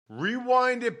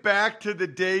Rewind it back to the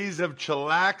days of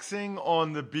chillaxing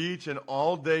on the beach and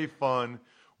all-day fun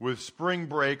with Spring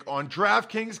Break on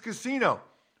DraftKings Casino.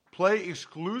 Play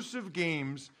exclusive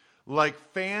games like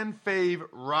Fan Fave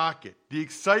Rocket. The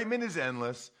excitement is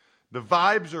endless, the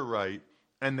vibes are right,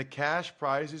 and the cash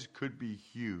prizes could be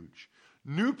huge.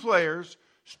 New players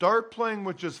start playing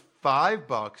with just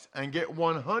 $5 and get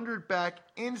 $100 back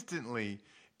instantly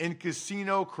in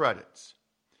casino credits.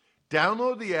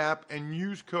 Download the app and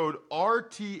use code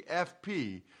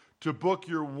RTFP to book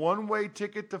your one-way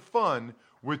ticket to fun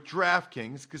with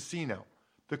DraftKings Casino.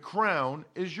 The crown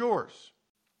is yours.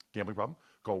 Gambling problem?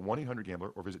 Call 1-800-GAMBLER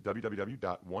or visit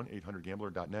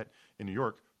www.1800gambler.net. In New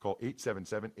York, call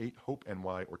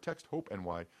 877-8-HOPE-NY or text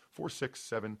HOPE-NY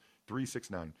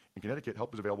 467-369. In Connecticut,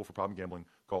 help is available for problem gambling.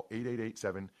 Call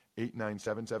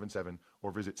 888-7-897-7777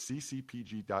 or visit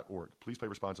ccpg.org. Please play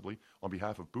responsibly. On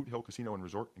behalf of Boot Hill Casino and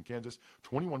Resort in Kansas,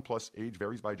 21 plus, age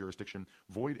varies by jurisdiction,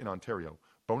 void in Ontario.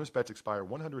 Bonus bets expire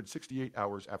 168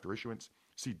 hours after issuance.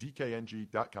 See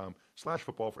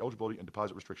dkng.com/football for eligibility and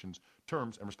deposit restrictions,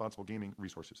 terms, and responsible gaming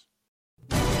resources.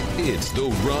 It's the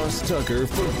Ross Tucker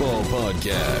Football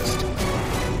Podcast.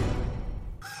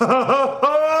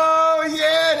 Oh,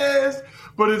 yeah, it is.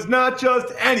 But it's not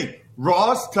just any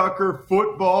Ross Tucker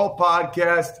Football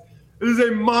Podcast. It is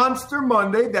a Monster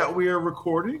Monday that we are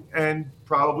recording and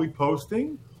probably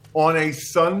posting on a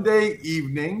Sunday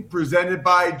evening, presented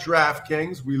by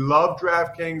DraftKings. We love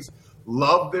DraftKings,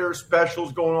 love their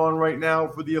specials going on right now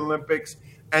for the Olympics,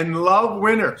 and love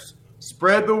winners.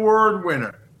 Spread the word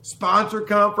winner, sponsor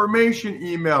confirmation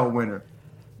email winner,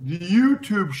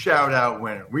 YouTube shout-out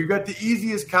winner. We've got the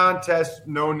easiest contest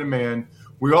known to man.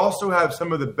 We also have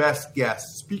some of the best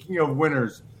guests. Speaking of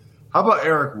winners, how about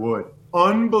Eric Wood?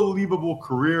 Unbelievable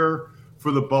career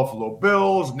for the Buffalo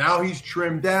Bills. Now he's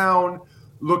trimmed down,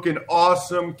 looking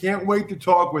awesome. Can't wait to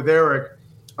talk with Eric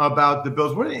about the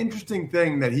Bills. What an interesting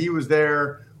thing that he was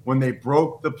there when they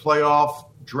broke the playoff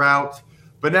drought.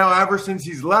 But now ever since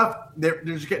he's left, they're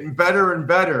just getting better and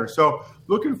better. So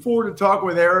looking forward to talking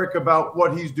with Eric about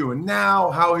what he's doing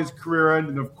now, how his career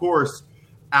ended, and, of course,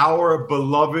 our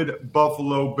beloved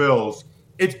Buffalo Bills.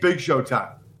 It's Big Show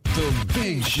time. The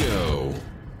Big Show.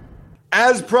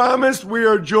 As promised, we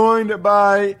are joined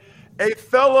by a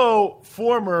fellow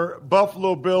former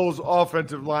Buffalo Bills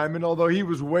offensive lineman, although he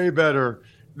was way better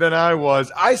than I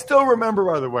was. I still remember,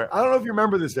 by the way, I don't know if you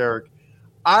remember this, Eric.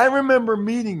 I remember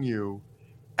meeting you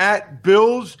at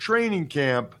Bills training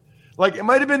camp. Like, it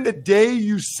might have been the day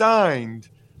you signed,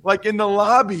 like in the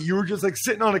lobby. You were just like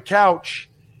sitting on a couch,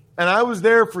 and I was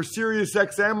there for Sirius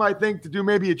XM, I think, to do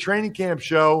maybe a training camp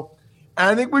show. And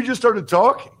I think we just started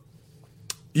talking.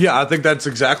 Yeah, I think that's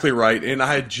exactly right. And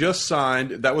I had just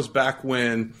signed. That was back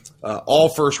when all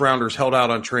first-rounders held out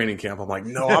on training camp. I'm like,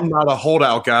 no, I'm not a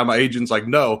holdout guy. My agent's like,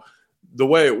 no. The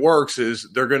way it works is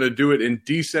they're going to do it in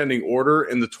descending order,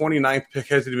 and the 29th pick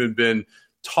hasn't even been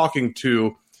talking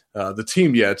to the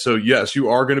team yet. So, yes, you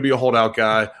are going to be a holdout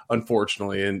guy,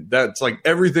 unfortunately. And that's like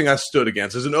everything I stood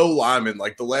against. As an O-lineman,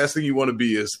 like the last thing you want to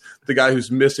be is the guy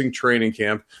who's missing training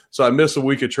camp. So I missed a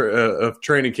week of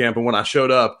training camp, and when I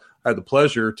showed up, I had the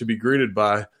pleasure to be greeted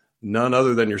by none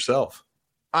other than yourself.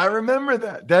 I remember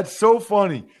that. That's so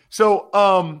funny.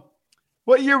 So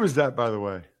what year was that, by the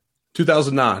way?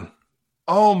 2009.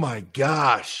 Oh, my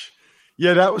gosh.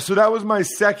 Yeah, that was my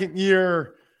second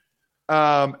year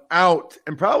out,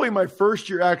 and probably my first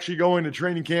year actually going to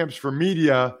training camps for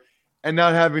media and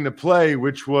not having to play,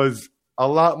 which was a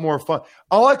lot more fun.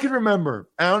 All I could remember,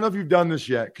 I don't know if you've done this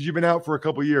yet because you've been out for a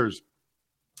couple years.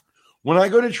 When I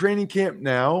go to training camp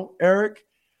now, Eric,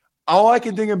 all I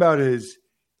can think about is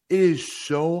it is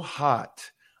so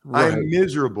hot. Right. I'm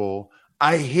miserable.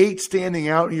 I hate standing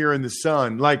out here in the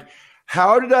sun. Like,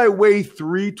 how did I weigh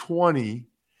 320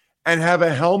 and have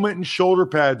a helmet and shoulder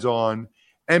pads on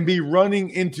and be running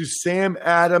into Sam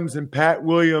Adams and Pat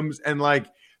Williams and like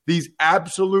these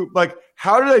absolute, like,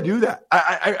 how did I do that?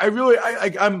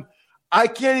 I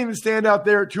can't even stand out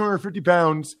there at 250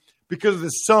 pounds because of the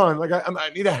sun. Like I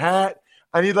need a hat.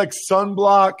 I need like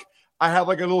sunblock. I have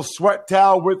like a little sweat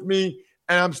towel with me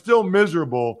and I'm still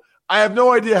miserable. I have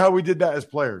no idea how we did that as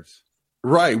players.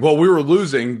 Right. Well, we were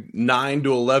losing 9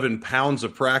 to 11 pounds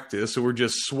of practice. So we're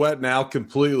just sweating out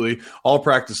completely all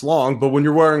practice long. But when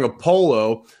you're wearing a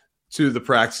polo to the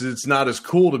practice, it's not as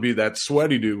cool to be that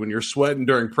sweaty dude. When you're sweating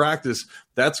during practice,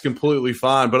 that's completely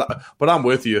fine. But I'm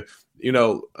with you. You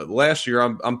know, last year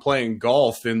I'm playing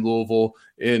golf in Louisville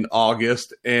in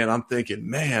August, and I'm thinking,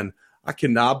 man, I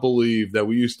cannot believe that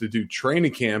we used to do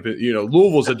training camp. You know,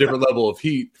 Louisville's a different level of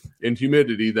heat and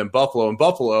humidity than Buffalo. And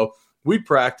Buffalo, we'd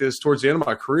practice towards the end of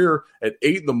my career at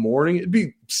 8 in the morning. It'd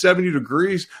be 70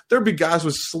 degrees. There'd be guys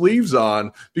with sleeves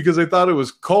on because they thought it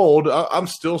was cold. I'm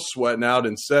still sweating out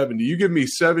in 70. You give me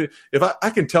 70. If I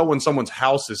can tell when someone's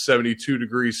house is 72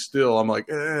 degrees still, I'm like,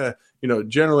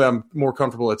 generally I'm more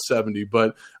comfortable at 70.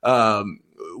 But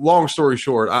long story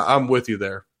short, I'm with you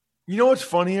there. You know what's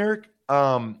funny, Eric?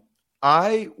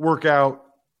 I work out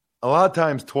a lot of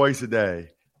times twice a day,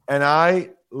 and I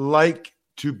like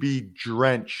to be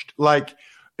drenched. Like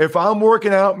if I'm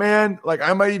working out, man, like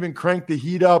I might even crank the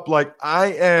heat up. Like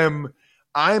I'm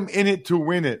in it to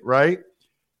win it, right?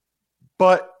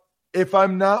 But if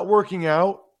I'm not working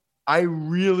out, I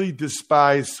really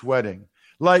despise sweating.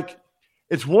 Like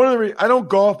it's one of the reasons I don't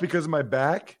golf because of my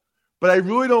back, but I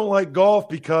really don't like golf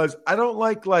because I don't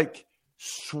like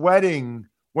sweating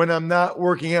when I'm not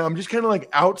working out. I'm just kind of like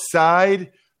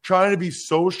outside trying to be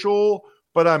social,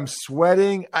 but I'm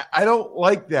sweating. I don't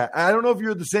like that. I don't know if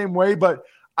you're the same way, but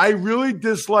I really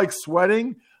dislike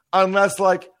sweating unless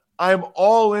like I'm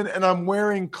all in and I'm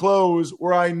wearing clothes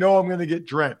where I know I'm going to get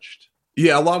drenched.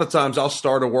 Yeah, a lot of times I'll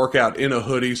start a workout in a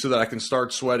hoodie so that I can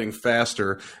start sweating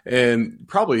faster, and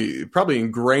probably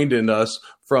ingrained in us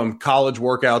from college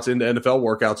workouts into NFL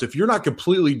workouts. If you're not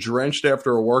completely drenched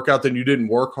after a workout, then you didn't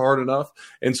work hard enough.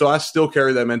 And so I still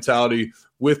carry that mentality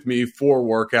with me for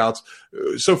workouts.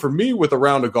 So for me with a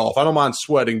round of golf, I don't mind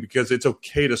sweating because it's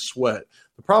okay to sweat.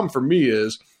 The problem for me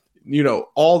is,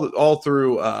 all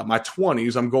through my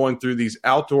 20s, I'm going through these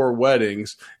outdoor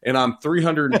weddings, and I'm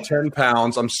 310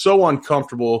 pounds. I'm so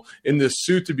uncomfortable in this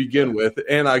suit to begin with,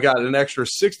 and I got an extra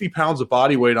 60 pounds of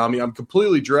body weight on me. I'm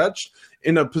completely drenched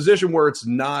in a position where it's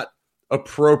not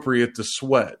appropriate to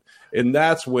sweat, and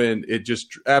that's when it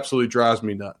just absolutely drives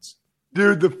me nuts.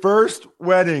 Dude, the first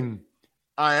wedding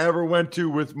I ever went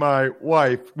to with my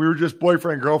wife, we were just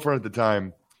boyfriend and girlfriend at the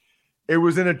time. It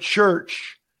was in a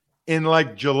church in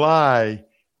like July,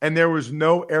 and there was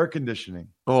no air conditioning.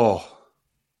 Oh.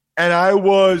 And I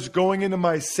was going into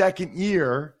my second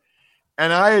year,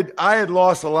 and I had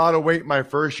lost a lot of weight my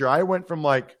first year. I went from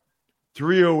like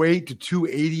 308 to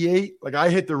 288. Like I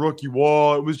hit the rookie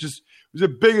wall. It was a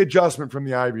big adjustment from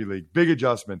the Ivy League. Big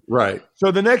adjustment. Right.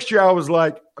 So the next year I was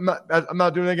like, I'm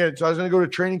not doing it again. So I was going to go to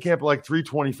training camp at like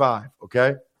 325.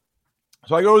 Okay.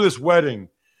 So I go to this wedding,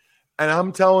 and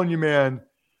I'm telling you, man,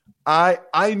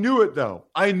 I knew it though.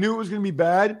 I knew it was going to be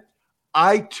bad.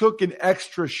 I took an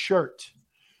extra shirt.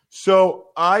 So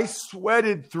I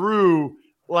sweated through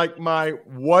like my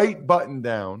white button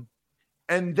down.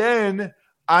 And then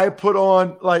I put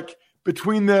on, like,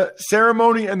 between the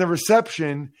ceremony and the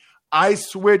reception, I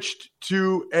switched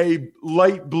to a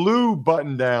light blue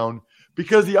button down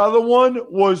because the other one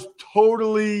was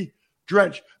totally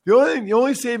drenched. The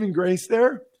only saving grace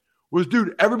there was,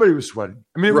 dude, everybody was sweating.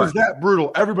 I mean, it was that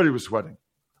brutal. Everybody was sweating.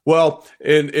 Well,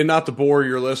 and not to bore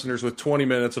your listeners with 20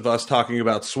 minutes of us talking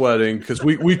about sweating, because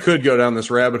we could go down this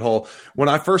rabbit hole. When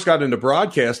I first got into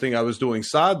broadcasting, I was doing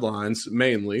sidelines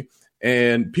mainly,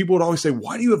 and people would always say,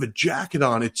 why do you have a jacket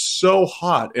on? It's so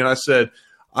hot. And I said,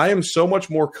 I am so much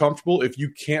more comfortable if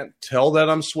you can't tell that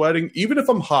I'm sweating, even if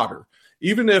I'm hotter.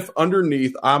 Even if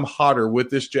underneath I'm hotter with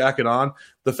this jacket on,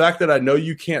 the fact that I know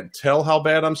you can't tell how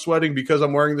bad I'm sweating because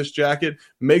I'm wearing this jacket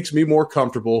makes me more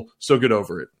comfortable, so get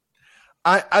over it.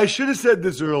 I should have said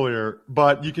this earlier,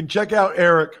 but you can check out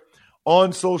Eric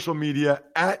on social media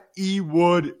at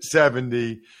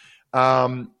ewood70.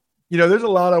 There's a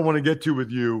lot I want to get to with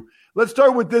you. Let's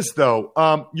start with this, though.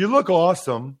 You look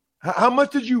awesome. How much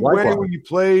did you weigh when you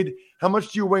played? How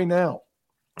much do you weigh now?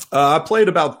 I played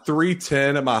about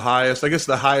 310 at my highest. I guess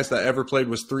the highest I ever played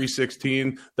was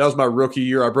 316. That was my rookie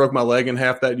year. I broke my leg in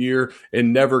half that year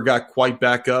and never got quite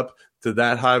back up to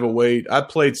that high of a weight. I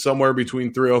played somewhere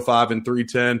between 305 and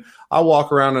 310. I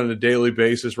walk around on a daily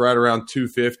basis right around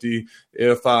 250.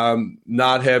 If I'm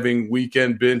not having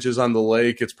weekend binges on the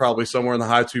lake, it's probably somewhere in the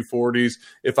high 240s.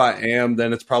 If I am,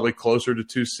 then it's probably closer to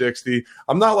 260.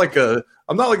 I'm not like a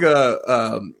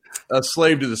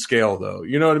slave to the scale, though.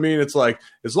 You know what I mean? It's like,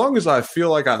 as long as I feel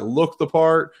like I look the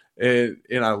part and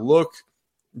I look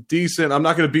decent, I'm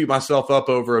not going to beat myself up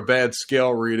over a bad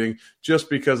scale reading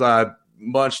just because I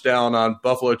munched down on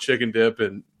buffalo chicken dip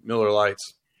and Miller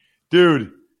Lights.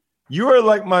 Dude, you are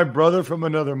like my brother from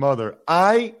another mother.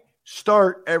 I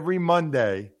start every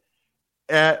Monday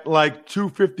at like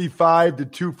 255 to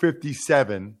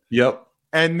 257. Yep.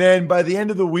 And then by the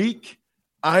end of the week,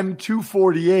 I'm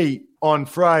 248 on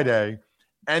Friday.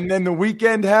 And then the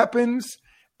weekend happens,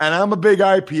 and I'm a big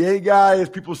IPA guy, as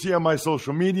people see on my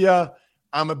social media.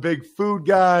 I'm a big food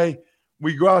guy.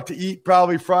 We go out to eat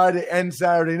probably Friday and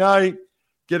Saturday night.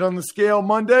 Get on the scale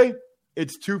Monday,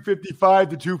 it's 255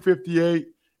 to 258,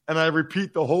 and I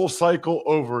repeat the whole cycle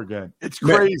over again. It's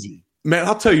crazy. Man,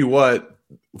 I'll tell you what,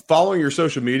 following your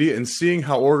social media and seeing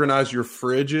how organized your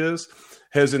fridge is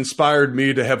has inspired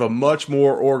me to have a much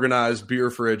more organized beer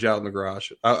fridge out in the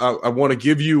garage. I want to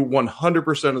give you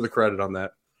 100% of the credit on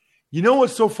that. You know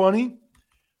what's so funny?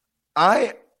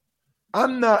 I'm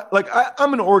not like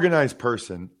I'm an organized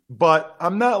person, but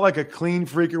I'm not like a clean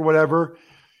freak or whatever.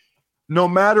 No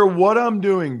matter what I'm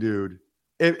doing, dude,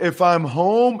 if I'm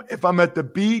home, if I'm at the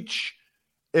beach,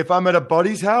 if I'm at a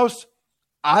buddy's house,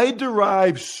 I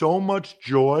derive so much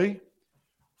joy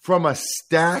from a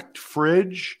stacked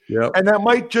fridge. Yep. And that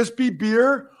might just be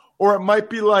beer, or it might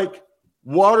be like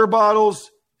water bottles,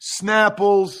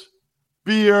 Snapples,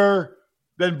 beer.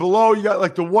 Then below you got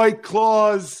like the White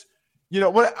Claws. You know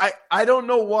what? I don't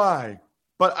know why,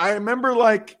 but I remember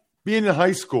like being in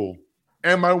high school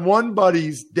and my one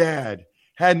buddy's dad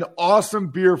had an awesome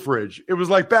beer fridge. It was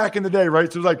like back in the day,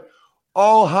 right? So it was like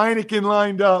all Heineken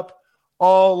lined up,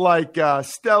 all like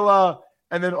Stella,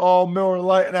 and then all Miller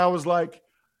Lite. And I was like,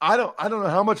 I don't know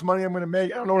how much money I'm going to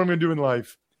make. I don't know what I'm going to do in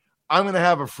life. I'm going to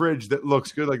have a fridge that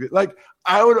looks good like this. Like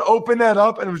I would open that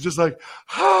up and it was just like,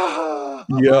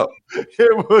 Yep.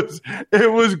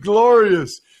 It was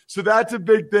glorious. So that's a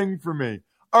big thing for me.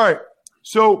 All right.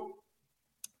 So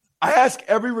I ask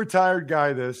every retired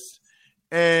guy this,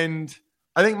 and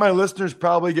I think my listeners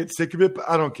probably get sick of it, but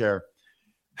I don't care.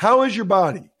 How is your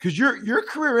body? Because your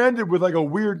career ended with like a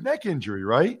weird neck injury,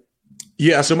 right?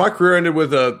 Yeah, so my career ended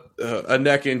with a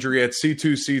neck injury at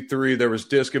C2, C3. There was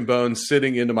disc and bone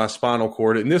sitting into my spinal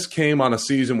cord, and this came on a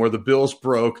season where the Bills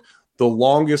broke the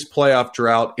longest playoff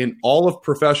drought in all of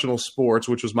professional sports,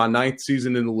 which was my 9th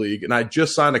season in the league. And I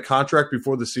just signed a contract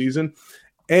before the season,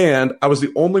 and I was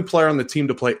the only player on the team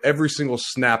to play every single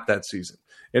snap that season.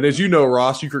 And as you know,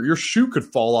 Ross, your shoe could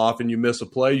fall off and you miss a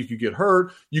play. You could get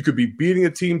hurt. You could be beating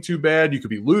a team too bad. You could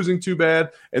be losing too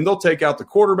bad, and they'll take out the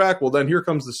quarterback. Well, then here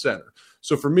comes the center.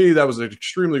 So for me, that was an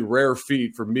extremely rare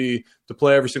feat for me to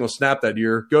play every single snap that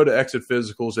year, go to exit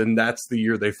physicals, and that's the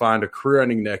year they find a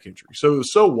career-ending neck injury. So it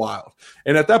was so wild.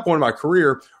 And at that point in my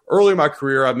career, early in my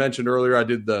career, I mentioned earlier, I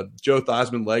did the Joe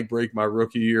Theismann leg break my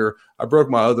rookie year. I broke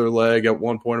my other leg at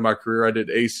one point in my career. I did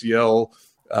ACL,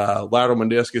 lateral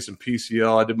meniscus, and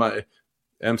PCL. I did my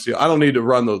MCL. I don't need to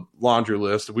run the laundry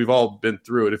list. We've all been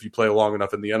through it if you play long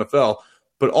enough in the NFL.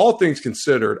 But all things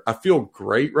considered, I feel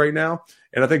great right now.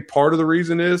 And I think part of the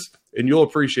reason is, and you'll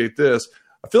appreciate this,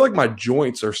 I feel like my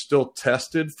joints are still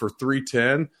tested for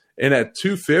 310. And at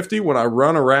 250, when I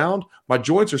run around, my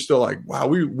joints are still like, wow,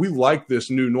 we like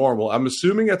this new normal. I'm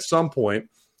assuming at some point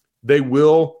they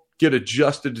will get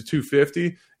adjusted to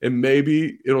 250, and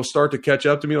maybe it'll start to catch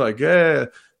up to me like,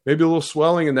 maybe a little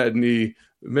swelling in that knee,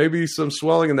 maybe some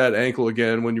swelling in that ankle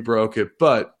again when you broke it.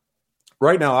 But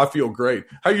right now I feel great.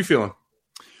 How are you feeling?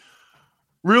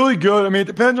 Really good. I mean, it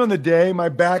depends on the day. My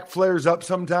back flares up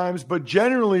sometimes, but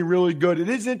generally really good. It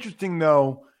is interesting,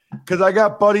 though, because I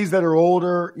got buddies that are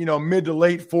older, mid to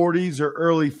late 40s or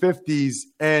early 50s,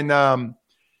 and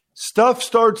stuff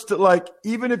starts to, like,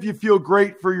 even if you feel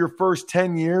great for your first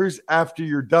 10 years after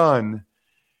you're done,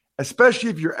 especially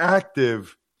if you're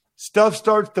active, stuff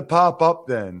starts to pop up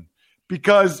then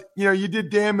because, you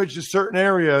did damage to certain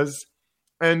areas,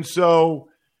 and so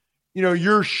 –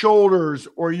 your shoulders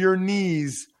or your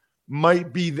knees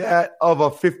might be that of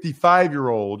a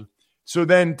 55-year-old. So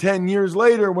then 10 years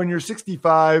later, when you're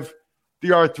 65,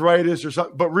 the arthritis or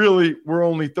something, but really we're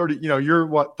only 30, you're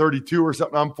what, 32 or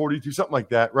something. I'm 42, something like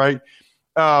that. Right.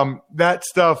 That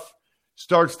stuff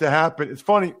starts to happen. It's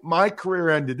funny. My career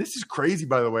ended. This is crazy,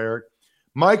 by the way, Eric.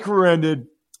 My career ended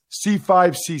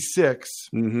C5,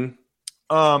 C6,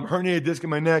 herniated disc in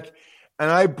my neck, and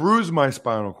I bruised my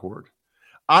spinal cord.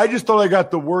 I just thought I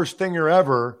got the worst stinger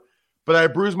ever, but I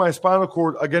bruised my spinal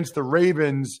cord against the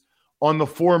Ravens on the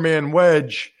 4-man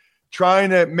wedge,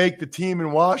 trying to make the team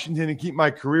in Washington and keep my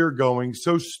career going.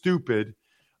 So stupid.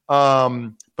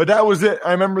 But that was it.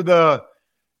 I remember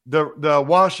the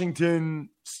Washington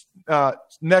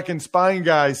neck and spine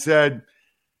guy said,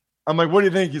 I'm like, what do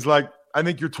you think? He's like, I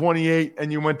think you're 28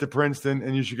 and you went to Princeton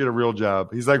and you should get a real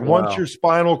job. He's like, Once your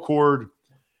spinal cord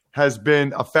has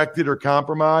been affected or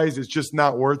compromised, it's just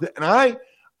not worth it. And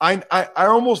I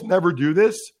almost never do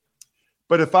this,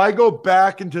 but if I go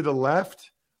back into the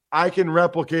left, I can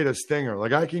replicate a stinger.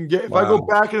 Like I can get, if I go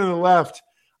back into the left,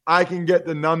 I can get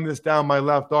the numbness down my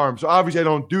left arm. So obviously I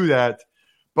don't do that,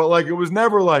 but like it was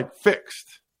never like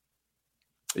fixed.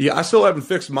 Yeah, I still haven't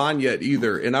fixed mine yet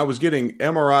either. And I was getting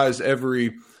MRIs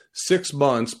every 6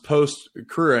 months post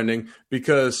career ending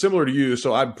because similar to you,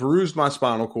 so I bruised my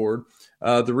spinal cord.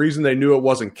 The reason they knew it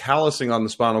wasn't callousing on the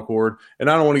spinal cord, and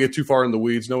I don't want to get too far in the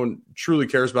weeds. No one truly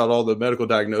cares about all the medical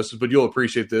diagnosis, but you'll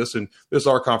appreciate this, and this is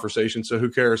our conversation, so who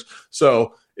cares?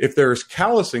 So if there's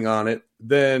callousing on it,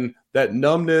 then that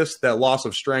numbness, that loss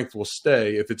of strength will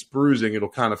stay. If it's bruising, it'll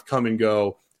kind of come and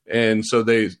go. And so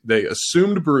they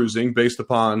assumed bruising based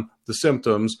upon the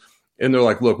symptoms. And they're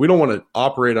like, look, we don't want to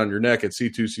operate on your neck at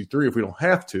C2, C3 if we don't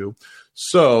have to.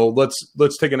 So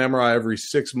let's take an MRI every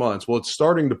 6 months. Well, it's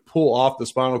starting to pull off the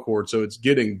spinal cord, so it's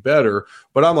getting better.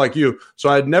 But I'm like you. So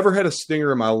I had never had a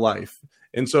stinger in my life.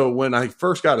 And so when I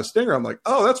first got a stinger, I'm like,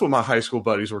 oh, that's what my high school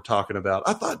buddies were talking about.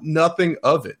 I thought nothing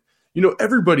of it. You know,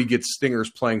 everybody gets stingers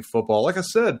playing football. Like I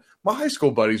said, my high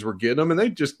school buddies were getting them, and they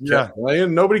just kept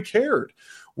playing. Nobody cared.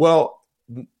 Well,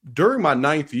 during my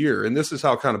 9th year, and this is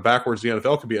how kind of backwards the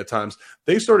NFL can be at times,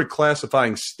 they started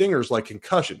classifying stingers like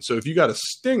concussion. So if you got a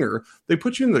stinger, they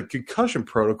put you in the concussion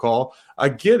protocol. I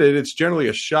get it. It's generally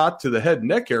a shot to the head and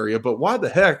neck area, but why the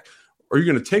heck are you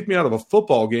going to take me out of a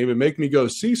football game and make me go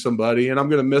see somebody and I'm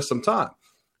going to miss some time?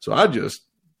 So I just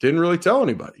didn't really tell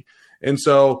anybody. And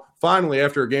so finally,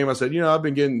 after a game, I said, I've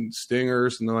been getting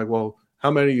stingers. And they're like, well,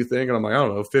 how many do you think? And I'm like, I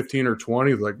don't know, 15 or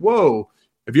 20. They're like, whoa,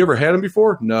 have you ever had them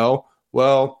before? No.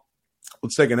 Well,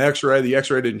 let's take an x-ray. The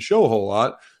x-ray didn't show a whole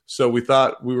lot. So we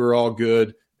thought we were all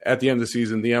good. At the end of the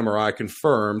season, the MRI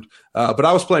confirmed. But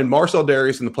I was playing Marcel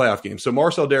Darius in the playoff game. So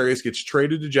Marcel Darius gets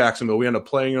traded to Jacksonville. We end up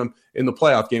playing him in the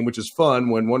playoff game, which is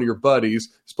fun when one of your buddies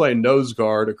is playing nose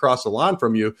guard across the line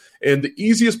from you. And the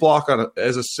easiest block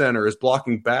as a center is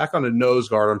blocking back on a nose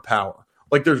guard on power.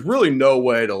 Like, there's really no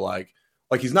way to like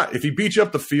he's not – if he beats you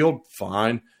up the field,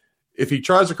 fine. If he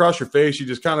tries to cross your face, you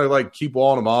just kind of keep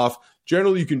walling him off.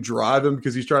 Generally, you can drive him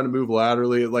because he's trying to move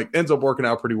laterally. It ends up working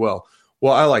out pretty well.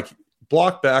 Well, I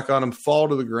block back on him, fall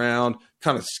to the ground,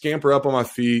 kind of scamper up on my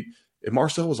feet. And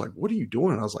Marcel was like, what are you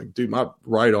doing? I was like, dude, my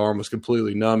right arm was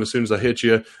completely numb. As soon as I hit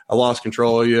you, I lost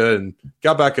control of you and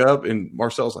got back up. And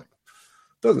Marcel's like,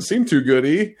 doesn't seem too good,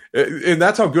 E. And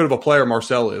that's how good of a player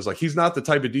Marcel is. He's not the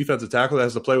type of defensive tackle that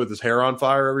has to play with his hair on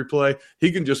fire every play.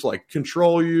 He can just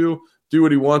control you, do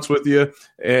what he wants with you.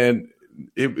 And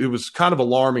it was kind of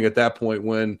alarming at that point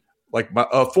when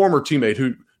a former teammate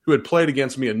who had played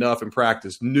against me enough in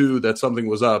practice knew that something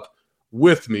was up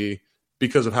with me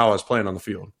because of how I was playing on the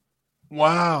field.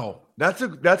 Wow. That's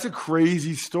a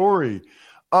crazy story.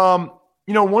 One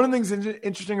of the things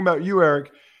interesting about you,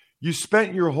 Eric, you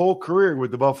spent your whole career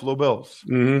with the Buffalo Bills.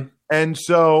 Mm-hmm. And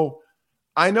so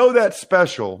I know that's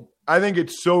special. I think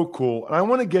it's so cool. And I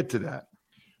want to get to that.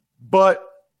 But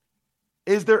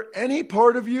is there any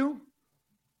part of you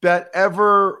that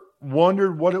ever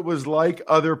wondered what it was like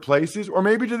other places, or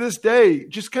maybe to this day,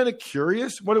 just kind of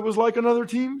curious what it was like on other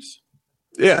teams?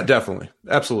 Yeah, definitely.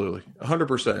 Absolutely.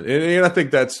 100%. And I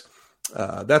think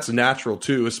that's natural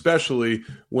too, especially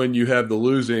when you have the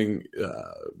losing,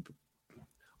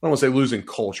 I don't want to say losing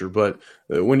culture, but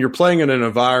when you're playing in an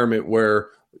environment where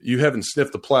you haven't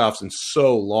sniffed the playoffs in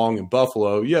so long in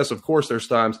Buffalo. Yes, of course, there's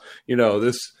times,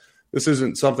 this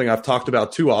isn't something I've talked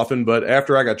about too often, but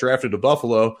after I got drafted to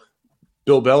Buffalo,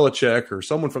 Bill Belichick or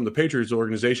someone from the Patriots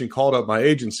organization called up my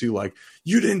agency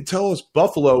you didn't tell us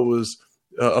Buffalo was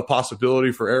a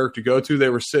possibility for Eric to go to. They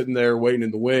were sitting there waiting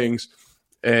in the wings.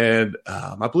 And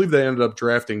I believe they ended up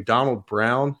drafting Donald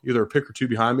Brown, either a pick or two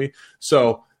behind me.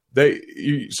 So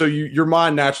your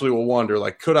mind naturally will wonder,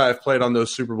 could I have played on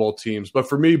those Super Bowl teams? But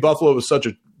for me, Buffalo was such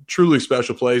a truly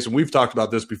special place. And we've talked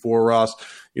about this before, Ross.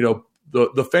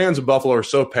 The fans of Buffalo are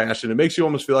so passionate. It makes you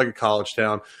almost feel like a college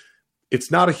town. It's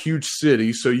not a huge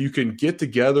city, so you can get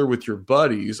together with your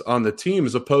buddies on the team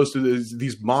as opposed to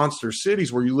these monster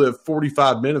cities where you live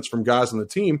 45 minutes from guys on the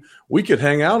team. We could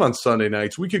hang out on Sunday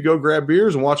nights. We could go grab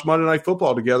beers and watch Monday Night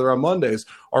Football together on Mondays.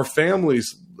 Our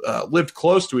families lived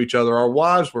close to each other. Our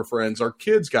wives were friends. Our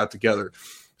kids got together.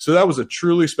 So that was a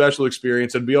truly special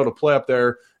experience, and be able to play up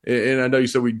there, and I know you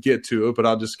said we'd get to it, but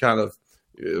I'll just kind of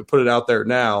put it out there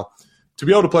now. To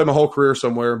be able to play my whole career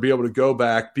somewhere and be able to go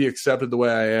back, be accepted the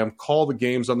way I am, call the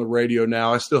games on the radio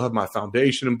now. I still have my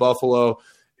foundation in Buffalo.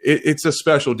 It's a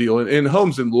special deal. And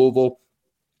home's in Louisville.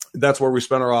 That's where we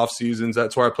spend our off seasons.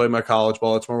 That's where I play my college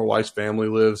ball. That's where my wife's family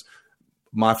lives.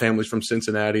 My family's from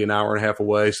Cincinnati, an hour and a half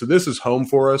away. So this is home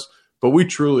for us. But we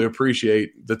truly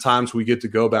appreciate the times we get to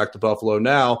go back to Buffalo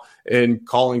now, and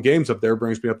calling games up there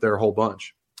brings me up there a whole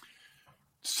bunch.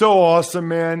 So awesome,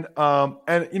 man. And,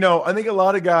 I think a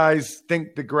lot of guys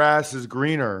think the grass is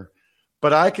greener,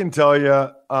 but I can tell you,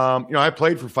 I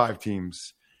played for 5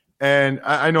 teams, and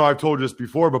I know I've told you this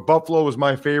before, but Buffalo was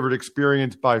my favorite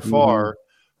experience by far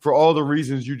for all the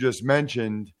reasons you just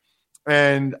mentioned.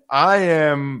 And I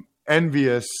am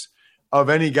envious of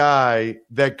any guy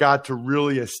that got to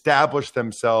really establish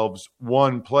themselves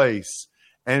one place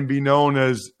and be known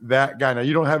as that guy. Now,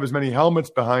 you don't have as many helmets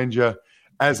behind you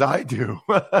as I do.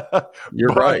 You're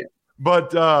right.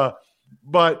 But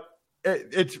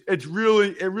it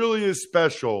really is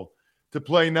special to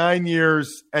play 9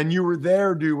 years, and you were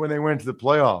there, dude, when they went to the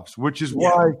playoffs, which is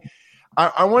why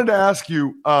I wanted to ask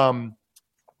you,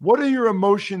 what are your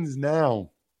emotions now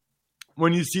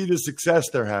when you see the success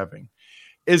they're having?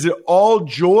 Is it all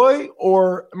joy,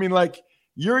 or, I mean, like,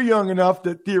 you're young enough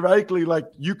that theoretically, like,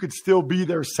 you could still be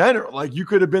their center. Like, you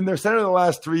could have been their center the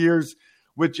last 3 years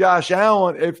with Josh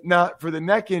Allen, if not for the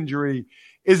neck injury.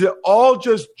 Is it all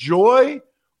just joy,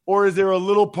 or is there a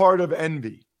little part of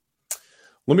envy?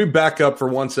 Let me back up for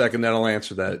 1 second, then I'll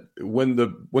answer that. When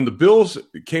the Bills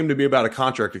came to me about a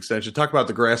contract extension, talk about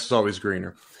the grass is always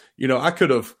greener. You know, I could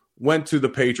have went to the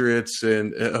Patriots,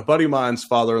 and a buddy of mine's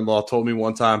father-in-law told me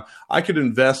one time I could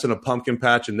invest in a pumpkin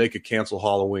patch and they could cancel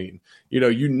Halloween. You know,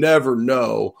 you never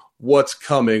know what's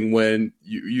coming when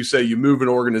you say you move an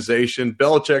organization.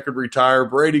 Belichick could retire,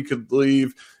 Brady could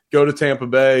leave, go to Tampa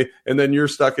Bay, and then you're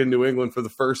stuck in New England for the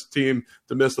first team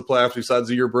to miss the playoffs besides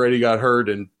the year Brady got hurt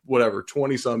in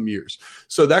 20-some years.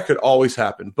 So that could always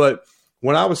happen. But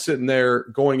when I was sitting there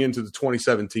going into the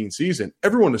 2017 season,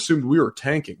 everyone assumed we were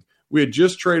tanking. We had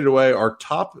just traded away our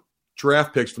top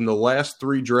draft picks from the last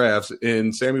 3 drafts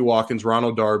in Sammy Watkins,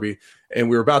 Ronald Darby, and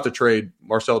we were about to trade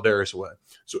Marcel Darius away.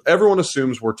 So everyone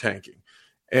assumes we're tanking.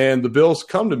 And the Bills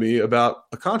come to me about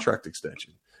a contract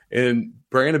extension. And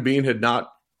Brandon Beane had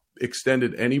not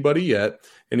extended anybody yet.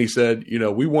 And he said, you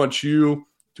know, we want you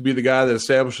to be the guy that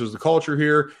establishes the culture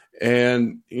here.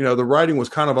 And, you know, the writing was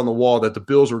kind of on the wall that the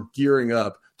Bills were gearing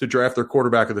up to draft their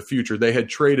quarterback of the future. They had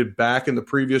traded back in the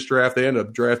previous draft. They ended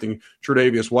up drafting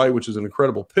Tre'Davious White, which is an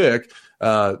incredible pick.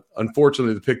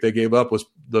 Unfortunately, the pick they gave up was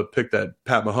the pick that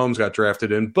Pat Mahomes got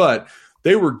drafted in. But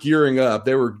they were gearing up.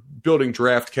 They were building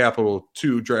draft capital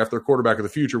to draft their quarterback of the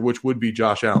future, which would be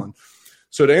Josh Allen.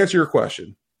 So to answer your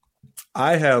question,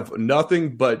 I have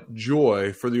nothing but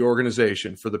joy for the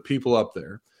organization, for the people up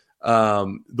there.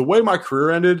 The way my career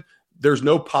ended, there's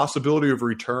no possibility of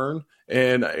return.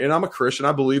 And I'm a Christian.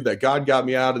 I believe that God got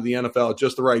me out of the NFL at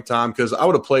just the right time, because I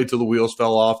would have played till the wheels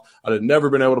fell off. I'd have never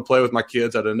been able to play with my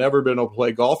kids. I'd have never been able to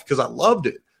play golf because I loved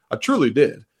it. I truly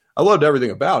did. I loved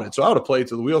everything about it. So I would have played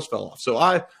till the wheels fell off. So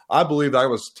I believe that I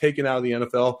was taken out of the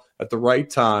NFL at the right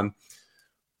time.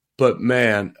 But,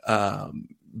 man,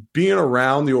 being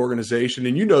around the organization,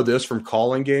 and you know this from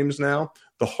calling games now,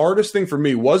 the hardest thing for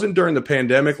me wasn't during the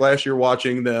pandemic last year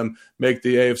watching them make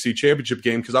the AFC Championship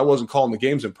game, because I wasn't calling the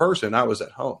games in person. I was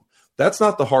at home. That's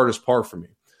not the hardest part for me.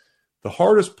 The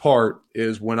hardest part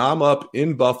is when I'm up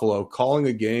in Buffalo calling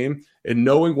a game and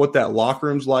knowing what that locker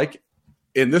room's like.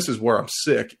 And this is where I'm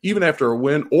sick. Even after a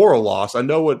win or a loss, I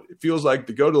know what it feels like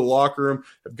to go to the locker room,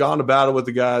 have gone to battle with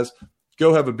the guys,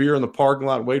 go have a beer in the parking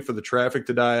lot and wait for the traffic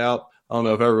to die out. I don't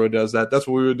know if everyone does that. That's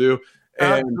what we would do.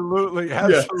 And, absolutely.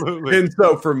 Yeah. And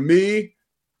so for me,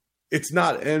 it's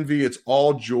not envy. It's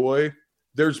all joy.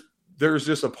 There's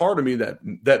just a part of me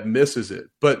that misses it.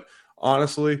 But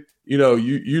honestly, you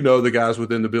know the guys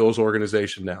within the Bills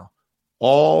organization now,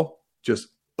 all just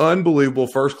unbelievable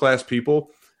first-class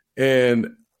people.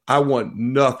 And I want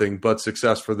nothing but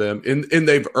success for them. And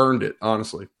they've earned it,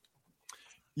 honestly.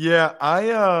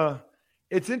 Yeah,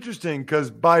 it's interesting because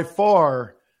by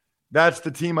far that's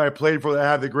the team I played for that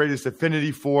I have the greatest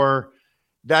affinity for.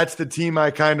 That's the team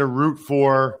I kind of root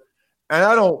for. And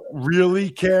I don't really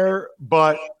care,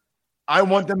 but I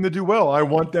want them to do well. I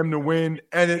want them to win.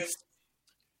 And it's,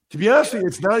 to be honest with you,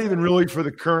 it's not even really for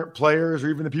the current players or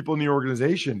even the people in the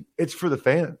organization. It's for the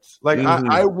fans. Like,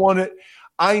 I want it.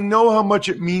 I know how much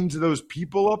it means to those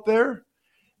people up there,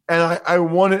 and I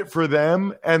want it for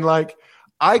them. And, like,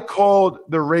 I called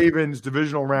the Ravens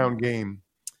divisional round game,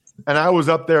 and I was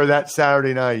up there that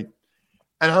Saturday night.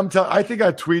 And I think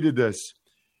I tweeted this.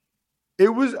 It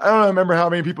was, I don't remember how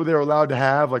many people they were allowed to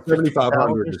have, like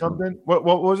 7,500 or something. What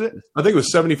was it? I think it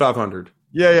was 7,500.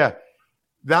 Yeah.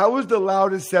 That was the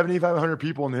loudest 7,500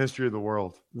 people in the history of the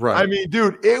world. Right. I mean,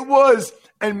 dude, it was,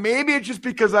 and maybe it's just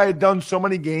because I had done so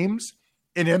many games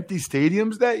in empty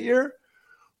stadiums that year,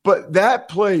 but that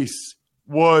place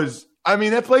was,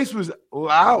 that place was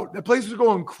loud. That place was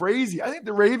going crazy. I think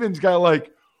the Ravens got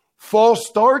like false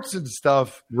starts and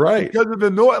stuff. Right. Because of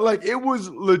the noise. Like, it was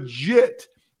legit.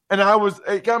 And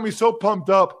it got me so pumped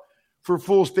up for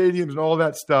full stadiums and all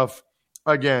that stuff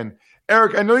again.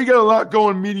 Eric, I know you got a lot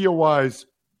going media-wise.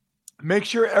 Make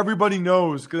sure everybody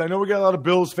knows, because I know we got a lot of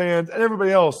Bills fans and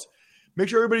everybody else. Make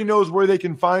sure everybody knows where they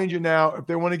can find you now if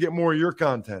they want to get more of your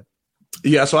content.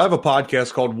 Yeah, so I have a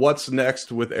podcast called What's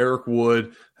Next with Eric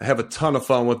Wood. I have a ton of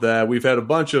fun with that. We've had a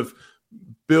bunch of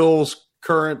Bills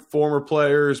current, former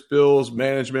players, Bills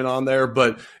management on there,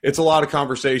 but it's a lot of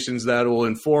conversations that will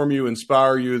inform you,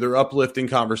 inspire you. They're uplifting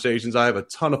conversations. I have a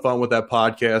ton of fun with that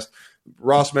podcast.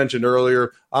 Ross mentioned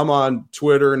earlier, I'm on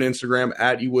Twitter and Instagram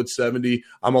at ewood70.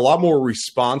 I'm a lot more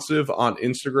responsive on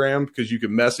Instagram because you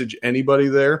can message anybody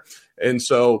there. And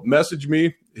so message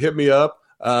me, hit me up.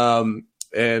 And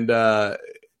I'm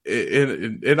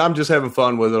just having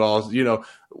fun with it all,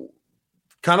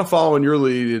 kind of following your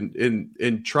lead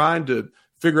in trying to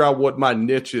figure out what my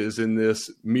niche is in this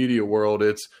media world.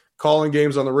 It's calling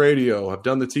games on the radio. I've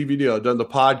done the TV deal. I've done the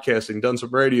podcasting, done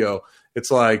some radio.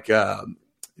 It's like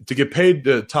to get paid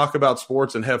to talk about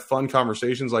sports and have fun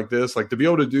conversations like this, like to be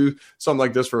able to do something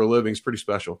like this for a living is pretty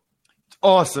special.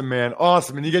 Awesome, man.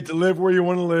 Awesome. And you get to live where you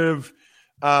want to live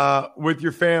with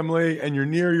your family, and you're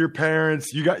near your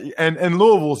parents. And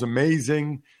Louisville's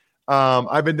amazing.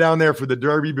 I've been down there for the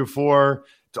Derby before.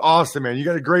 It's awesome, man. You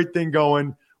got a great thing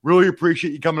going. Really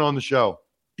appreciate you coming on the show.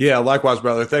 Yeah, likewise,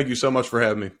 brother. Thank you so much for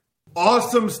having me.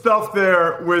 Awesome stuff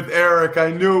there with Eric.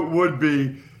 I knew it would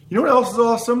be. You know what else is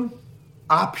awesome?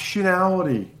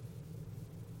 Optionality.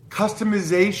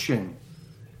 Customization.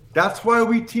 That's why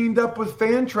we teamed up with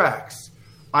Fantrax.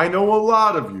 I know a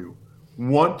lot of you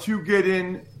want to get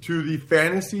into the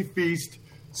Fantasy Feast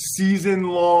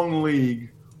season-long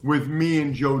league with me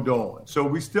and Joe Dolan. So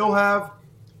we still have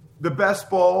the best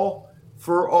ball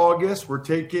for August. We're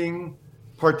taking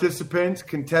participants,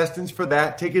 contestants for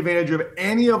that. Take advantage of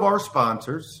any of our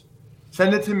sponsors.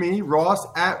 Send it to me,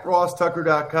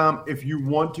 ross@rosstucker.com, if you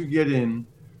want to get in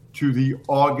to the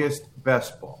August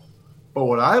best ball. But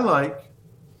what I like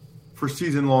for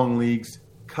season-long leagues,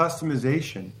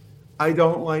 customization. I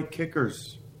don't like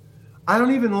kickers. I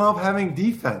don't even love having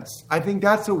defense. I think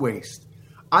that's a waste.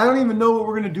 I don't even know what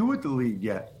we're going to do with the league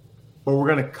yet, but we're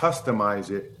going to customize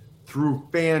it through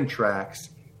Fantrax.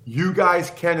 You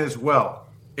guys can as well.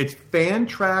 It's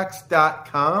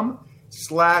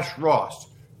fantrax.com/Ross.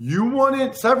 You want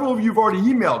it? Several of you have already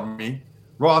emailed me,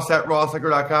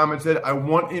 ross@rosstucker.com, and said, I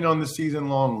want in on the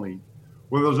season-long league.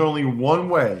 Well, there's only one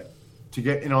way to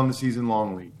get in on the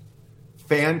season-long league.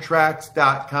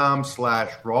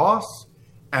 Fantrax.com/Ross,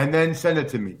 and then send it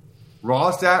to me.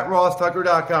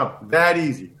 ross@rosstucker.com. That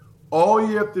easy. All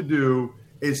you have to do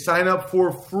is sign up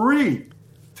for free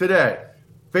today.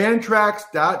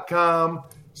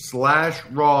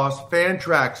 Fantrax.com/Ross.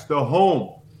 Fantrax, the home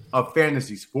of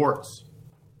fantasy sports.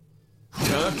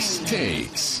 Tuck's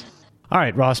Takes. All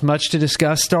right, Ross, much to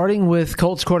discuss, starting with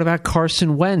Colts quarterback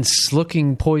Carson Wentz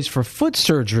looking poised for foot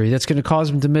surgery that's going to cause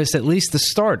him to miss at least the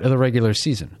start of the regular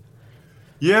season.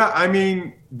 Yeah, I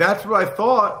mean, that's what I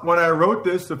thought when I wrote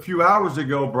this a few hours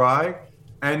ago, Bri.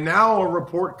 And now a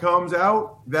report comes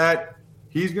out that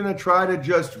he's going to try to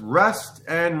just rest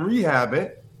and rehab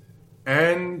it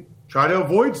and try to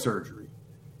avoid surgery.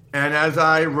 And as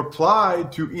I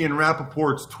replied to Ian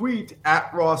Rappaport's tweet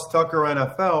at Ross Tucker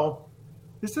NFL,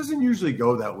 this doesn't usually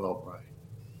go that well, Bri.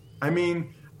 I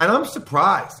mean, and I'm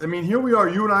surprised. I mean, here we are.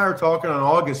 You and I are talking on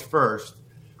August 1st.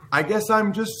 I guess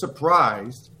I'm just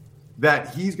surprised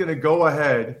that he's going to go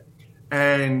ahead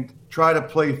and try to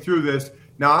play through this.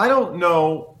 Now, I don't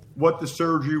know what the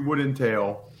surgery would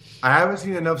entail. I haven't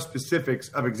seen enough specifics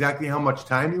of exactly how much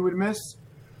time he would miss.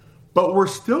 But we're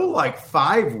still like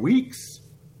 5 weeks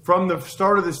from the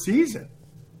start of the season.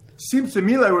 Seems to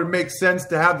me like it would make sense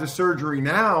to have the surgery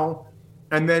now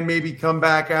and then maybe come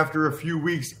back after a few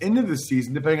weeks into the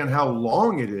season, depending on how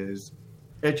long it is.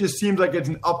 It just seems like it's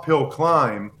an uphill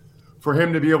climb for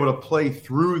him to be able to play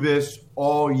through this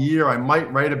all year. I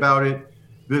might write about it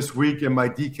this week in my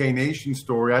DK Nation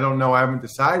story. I don't know. I haven't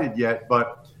decided yet.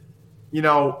 But, you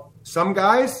know, some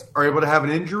guys are able to have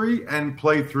an injury and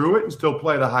play through it and still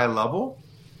play at a high level.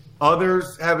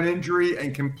 Others have an injury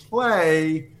and can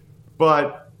play,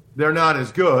 but they're not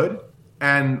as good.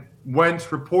 And Wentz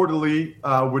reportedly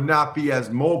would not be as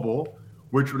mobile,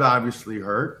 which would obviously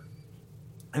hurt.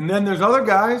 And then there's other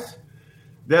guys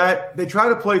that they try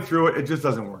to play through it. It just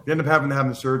doesn't work. They end up having to have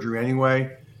the surgery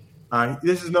anyway.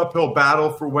 This is an uphill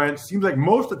battle for Wentz. Seems like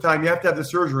most of the time you have to have the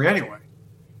surgery anyway.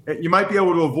 You might be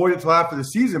able to avoid it till after the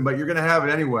season, but you're going to have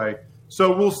it anyway.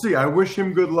 So we'll see. I wish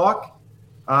him good luck.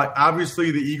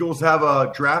 Obviously, the Eagles have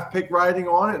a draft pick riding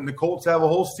on it, and the Colts have a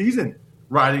whole season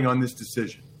riding on this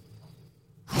decision.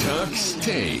 Tuck's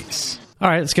Takes. All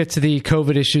right, let's get to the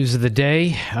COVID issues of the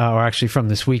day, or actually from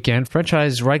this weekend.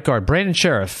 Franchise right guard Brandon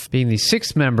Sheriff being the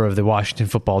sixth member of the Washington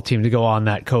football team to go on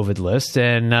that COVID list,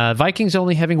 and Vikings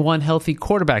only having one healthy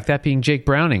quarterback, that being Jake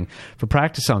Browning, for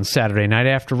practice on Saturday night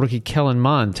after rookie Kellen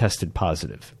Mond tested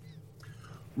positive.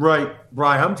 Right,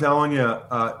 Brian, I'm telling you,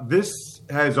 this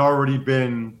has already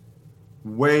been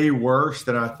way worse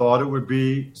than I thought it would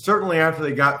be. Certainly after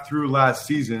they got through last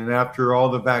season and after all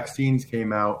the vaccines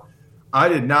came out, I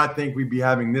did not think we'd be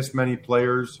having this many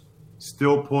players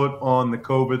still put on the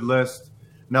COVID list.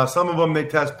 Now, some of them, they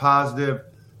test positive.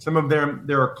 Some of them,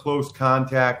 they're a close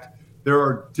contact. There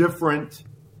are different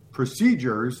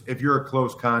procedures if you're a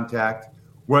close contact,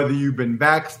 whether you've been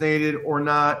vaccinated or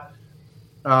not.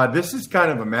 This is kind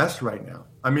of a mess right now.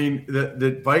 I mean,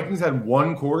 the Vikings had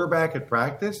one quarterback at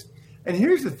practice. And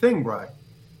here's the thing, Brian.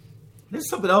 This is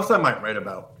something else I might write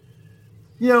about.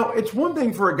 You know, it's one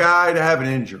thing for a guy to have an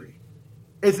injury.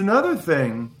 It's another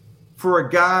thing for a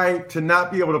guy to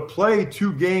not be able to play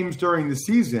 2 games during the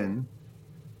season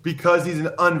because he's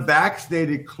an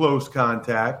unvaccinated close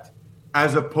contact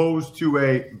as opposed to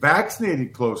a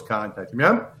vaccinated close contact. I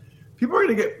mean, people are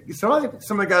going to get – some of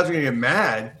the guys are going to get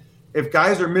mad if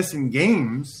guys are missing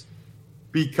games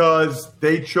because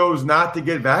they chose not to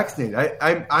get vaccinated.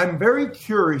 I'm very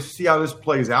curious to see how this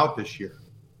plays out this year.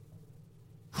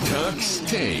 Tux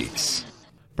Takes.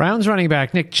 Browns running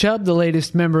back Nick Chubb, the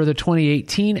latest member of the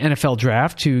 2018 NFL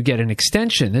Draft to get an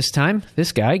extension. This time,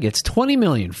 this guy gets $20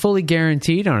 million, fully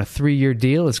guaranteed on a 3-year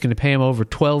deal. It's going to pay him over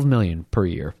 $12 million per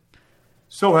year.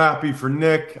 So happy for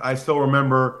Nick. I still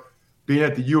remember being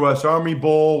at the U.S. Army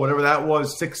Bowl, whatever that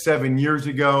was, 6-7 years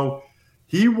ago.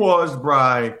 He was,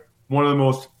 Bri, one of the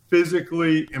most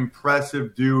physically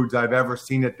impressive dudes I've ever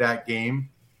seen at that game.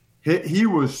 He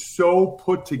was so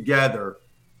put together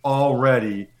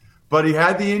already, but he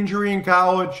had the injury in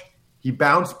college. He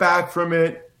bounced back from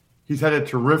it. He's had a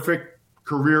terrific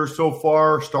career so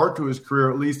far, start to his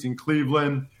career at least in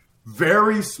Cleveland.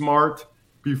 Very smart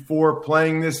before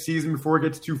playing this season, before it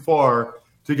gets too far,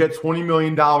 to get $20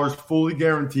 million fully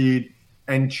guaranteed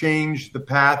and change the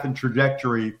path and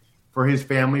trajectory for his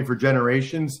family for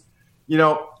generations. You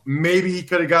know, maybe he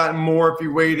could have gotten more if he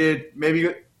waited. Maybe,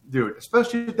 dude,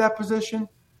 especially at that position,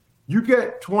 you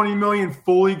get $20 million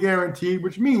fully guaranteed,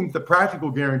 which means the practical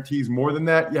guarantee is more than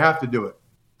that. You have to do it.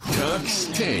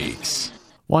 Tux Takes.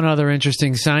 One other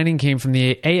interesting signing came from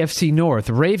the AFC North.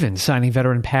 Ravens signing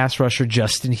veteran pass rusher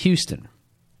Justin Houston.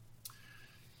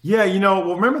 Yeah, you know,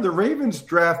 well, remember the Ravens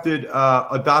drafted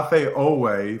Odafe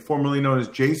Owe, formerly known as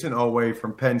Jason Owe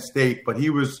from Penn State, but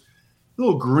he was a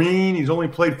little green. He's only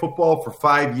played football for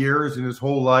 5 years in his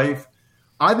whole life.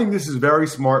 I think this is very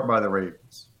smart by the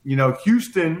Ravens. You know,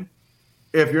 Houston,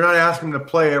 if you're not asking him to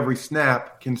play every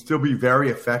snap, can still be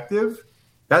very effective.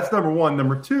 That's number one.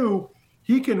 Number two,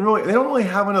 they don't really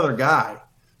have another guy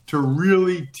to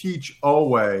really teach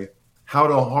Owe how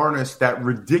to harness that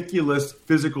ridiculous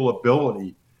physical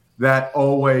ability that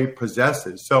Owe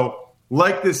possesses. So,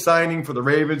 like this signing for the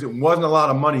Ravens, it wasn't a lot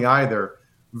of money either.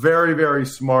 Very, very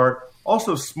smart.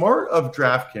 Also smart of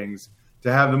DraftKings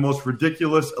to have the most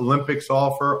ridiculous Olympics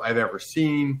offer I've ever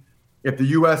seen. If the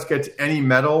U.S. gets any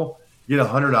medal, you get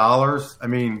 $100. I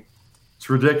mean, it's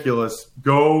ridiculous.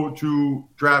 Go to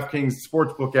DraftKings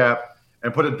Sportsbook app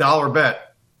and put a $1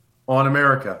 bet on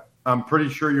America. I'm pretty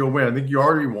sure you'll win. I think you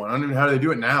already won. I don't even know how they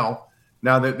do it now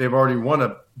that they've already won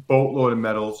a boatload of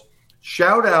medals.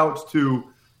 Shout outs to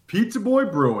Pizza Boy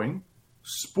Brewing,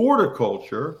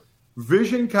 Sporticulture,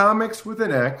 Vision Comics with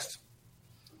an X,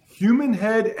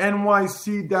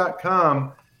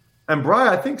 HumanHeadNYC.com, and Brian,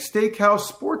 I think Steakhouse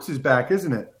Sports is back,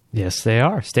 isn't it? Yes, they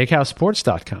are.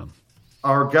 SteakhouseSports.com.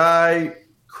 Our guy,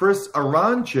 Chris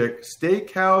Aronchik,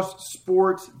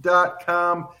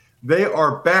 SteakhouseSports.com. They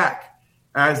are back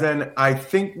as an I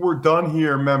think we're done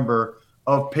here member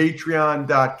of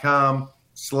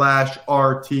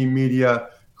Patreon.com/RT Media.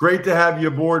 Great to have you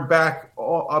aboard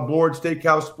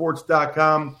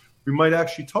SteakhouseSports.com. We might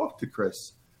actually talk to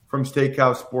Chris from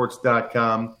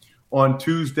SteakhouseSports.com on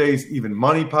Tuesday's Even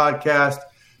Money podcast.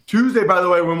 Tuesday, by the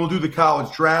way, when we'll do the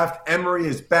college draft, Emory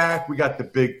is back. We got the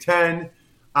Big Ten.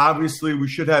 Obviously, we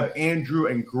should have Andrew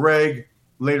and Greg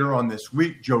later on this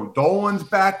week. Joe Dolan's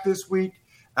back this week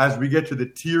as we get to the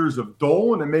tiers of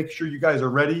Dolan and make sure you guys are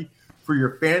ready for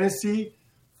your fantasy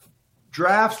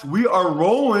drafts. We are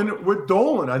rolling with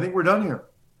Dolan. I think we're done here.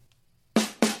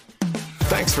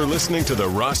 Thanks for listening to the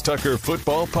Ross Tucker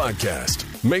Football Podcast.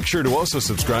 Make sure to also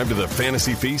subscribe to the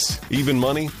Fantasy Feast, Even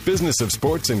Money, Business of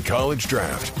Sports, and College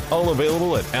Draft. All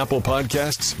available at Apple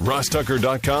Podcasts,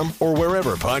 RossTucker.com, or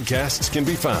wherever podcasts can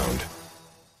be found.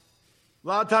 A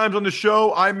lot of times on the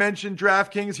show, I mentioned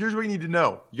DraftKings. Here's what you need to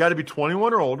know. You got to be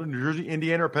 21 or older, New Jersey,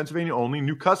 Indiana, or Pennsylvania only.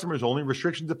 New customers only.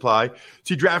 Restrictions apply.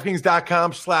 See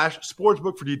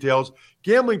DraftKings.com/sportsbook for details.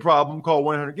 Gambling problem, call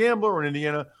 1-800-GAMBLER, or in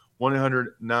Indiana,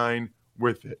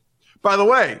 1-800-9-WITH-IT. By the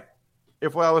way,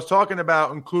 if what I was talking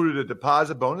about included a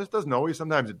deposit bonus, doesn't always,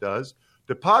 sometimes it does.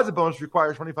 Deposit bonus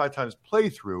requires 25 times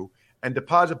playthrough, and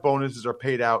deposit bonuses are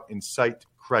paid out in site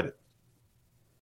credit.